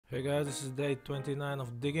Hey guys, this is day 29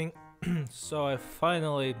 of digging. So I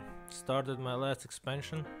finally started my last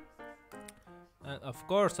expansion, and of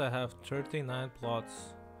course I have 39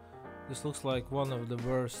 plots. This looks like one of the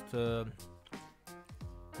worst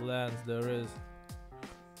lands there is.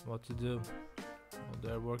 What to do? Well,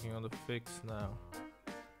 they're working on the fix now.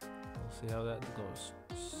 We'll see how that goes.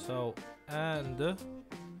 So, and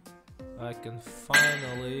I can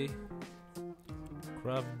finally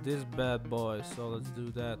craft this bad boy, so let's do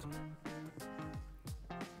that.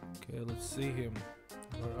 Okay, let's see him.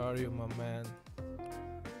 Where are you, my man?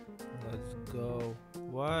 Let's go.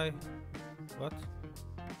 Why? What?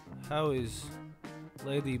 How is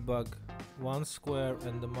Ladybug 1 square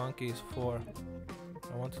and the monkey is 4?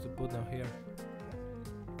 I wanted to put them here.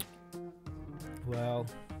 Well,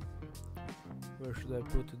 where should I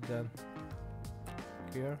put it then?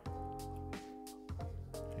 Here?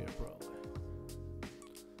 Here probably.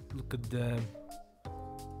 Look at them.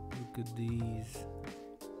 Look at these.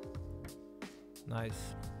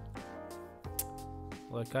 Nice.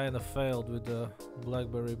 Well, I kinda failed with the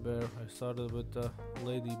blackberry bear. I started with the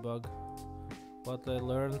ladybug. But I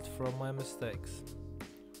learned from my mistakes.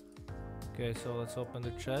 Okay, so let's open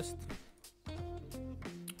the chest.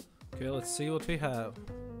 Okay, let's see what we have.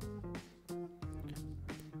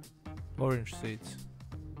 Orange seeds.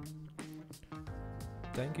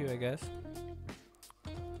 Thank you, I guess.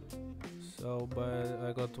 So, but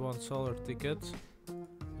I got 1 solar ticket,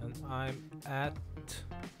 and I'm at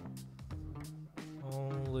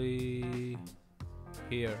only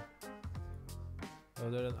here.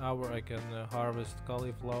 Within an hour I can harvest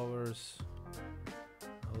cauliflowers.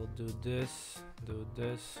 I will do this, and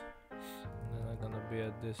then I'm gonna be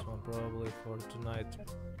at this one probably for tonight.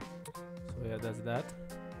 So yeah, that's that.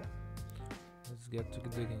 Let's get to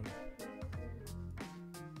digging.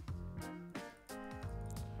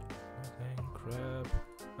 Crap.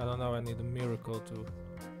 I don't know, I need a miracle to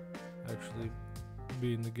actually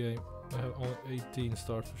be in the game. I have only 18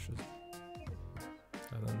 starfishes.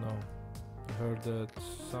 I don't know. I heard that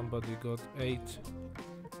somebody got 8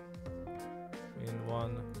 in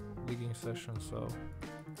one digging session, so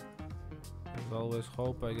there's always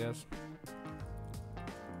hope, I guess.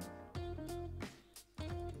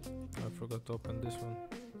 I forgot to open this one.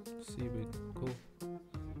 Seaweed, cool.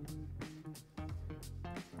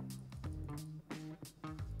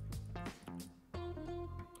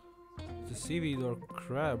 Seaweed or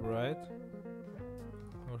crab, right?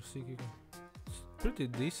 Or sea cucumber. It's pretty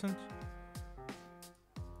decent.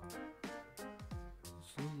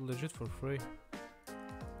 It's legit for free.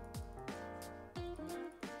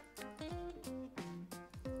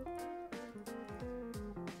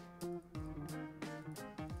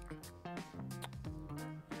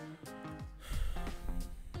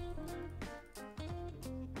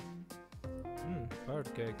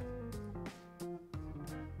 Pirate cake.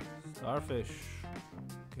 Starfish.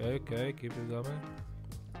 Okay, keep it going.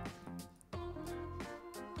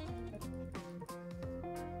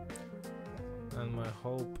 And my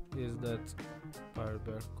hope is that pirate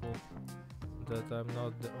bear, cool, that I'm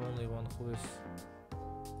not the only one who is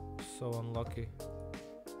so unlucky.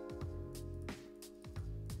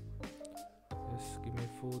 Yes, give me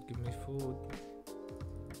food, give me food.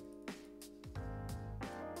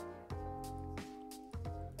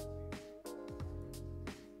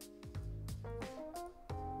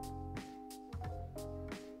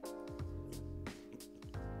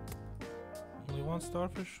 Only 1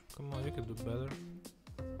 starfish? Come on, you can do better.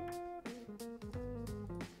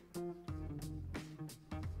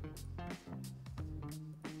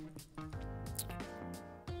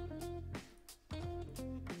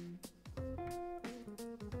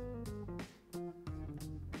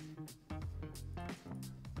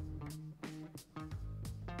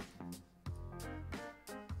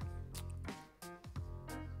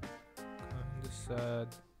 Kinda sad.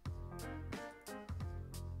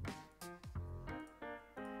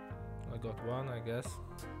 Got 1, I guess.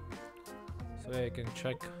 So yeah, you can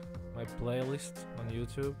check my playlist on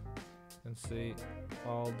YouTube and see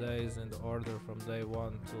all days in the order from day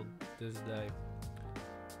 1 till this day.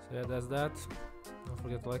 So yeah, that's that. Don't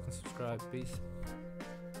forget to like and subscribe. Peace.